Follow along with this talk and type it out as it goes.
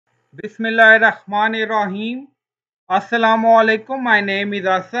Bismillahirrahmanirrahim. Assalamu alaikum. My name is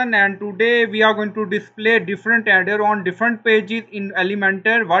Hassan and today we are going to display different header on different pages in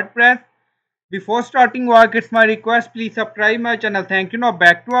Elementor WordPress. Before starting work, it's my request, please subscribe my channel. Thank you. Now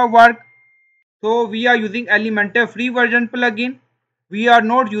back to our work. So we are using Elementor free version plugin. We are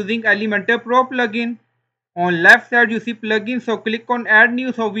not using Elementor Pro plugin. On left side you see plugin, so click on add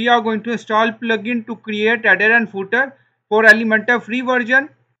new. So we are going to install plugin to create header and footer for Elementor free version.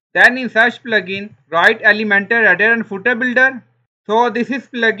 Then in search plugin, write Elementor header and footer builder. So this is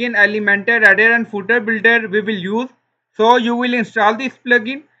plugin Elementor header and footer builder we will use. So you will install this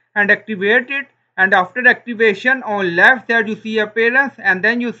plugin and activate it, and after activation on left side you see appearance and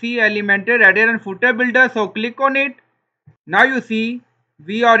then you see Elementor header and footer builder. So click on it. Now you see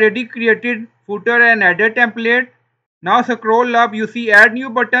we already created footer and header template. Now scroll up, you see add new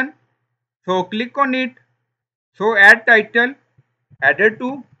button. So click on it. So add title, header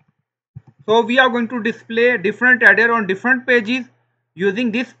to. So we are going to display different header on different pages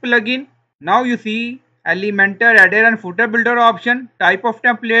using this plugin. Now you see Elementor header and footer builder option, type of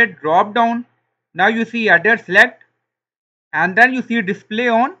template, drop down. Now you see header, select, and then you see display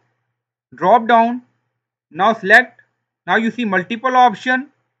on, drop down. Now select. Now you see multiple option,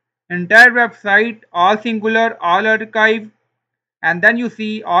 entire website, all singular, all archive, and then you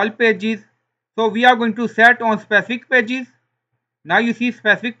see all pages. So we are going to set on specific pages. Now you see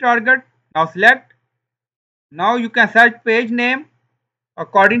specific target. Now select. Now you can set page name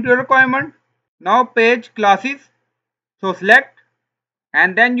according to your requirement. Now page classes. So select,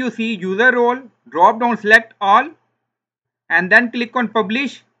 and then you see user role, drop down, select all, and then click on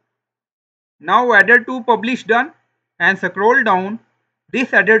publish. Now header to publish done, and scroll down.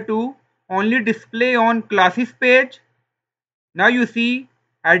 This header to only display on classes page. Now you see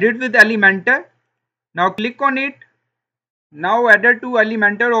edit with Elementor. Now click on it. Now header to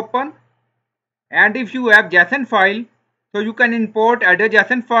Elementor open. And if you have JSON file, so you can import header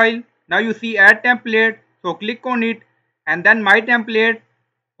JSON file. Now you see add template, so click on it, and then my template,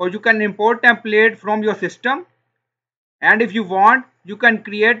 or you can import template from your system. And if you want, you can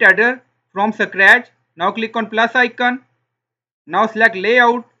create header from scratch. Now click on plus icon. Now select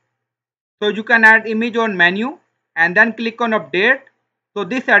layout, so you can add image on menu, and then click on update. So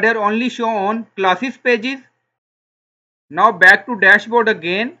this header only show on classes pages. Now back to dashboard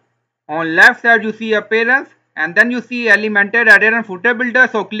again. On left side you see appearance, and then you see Elementor header and footer builder.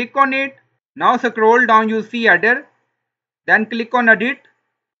 So click on it. Now scroll down, you see header, then click on edit.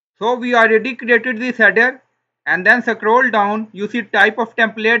 So we already created this header, and then scroll down, you see type of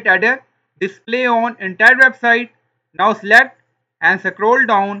template header, display on entire website. Now select and scroll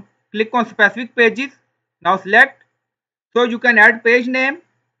down, click on specific pages. Now select. So you can add page name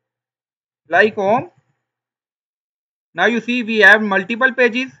like home. Now you see we have multiple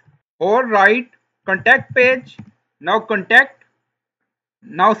pages. Or write contact page. Now contact.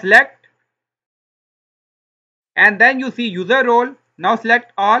 Now select, and then you see user role. Now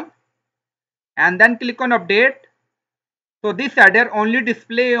select all, and then click on update. So this header only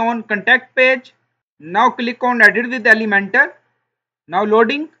display on contact page. Now click on edit with Elementor. Now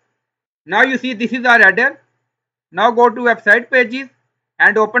loading. Now you see this is our header. Now go to website pages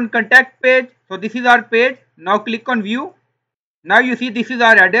and open contact page. So this is our page. Now click on view. Now you see this is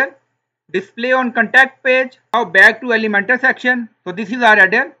our header, display on contact page. Now back to Elementor section. So this is our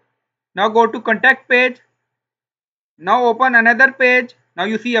header. Now go to contact page. Now open another page. Now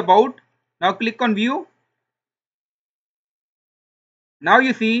you see about. Now click on view. Now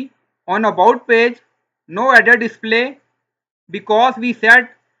you see on about page no header display because we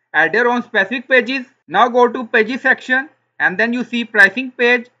set header on specific pages. Now go to pages section and then you see pricing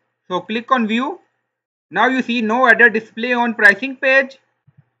page. So click on view. Now you see no header display on pricing page.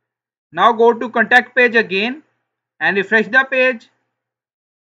 Now go to contact page again and refresh the page.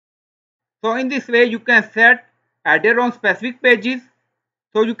 So in this way you can set header on specific pages.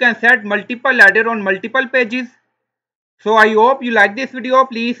 So you can set multiple header on multiple pages. So I hope you like this video.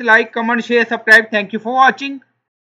 Please like, comment, share, subscribe. Thank you for watching.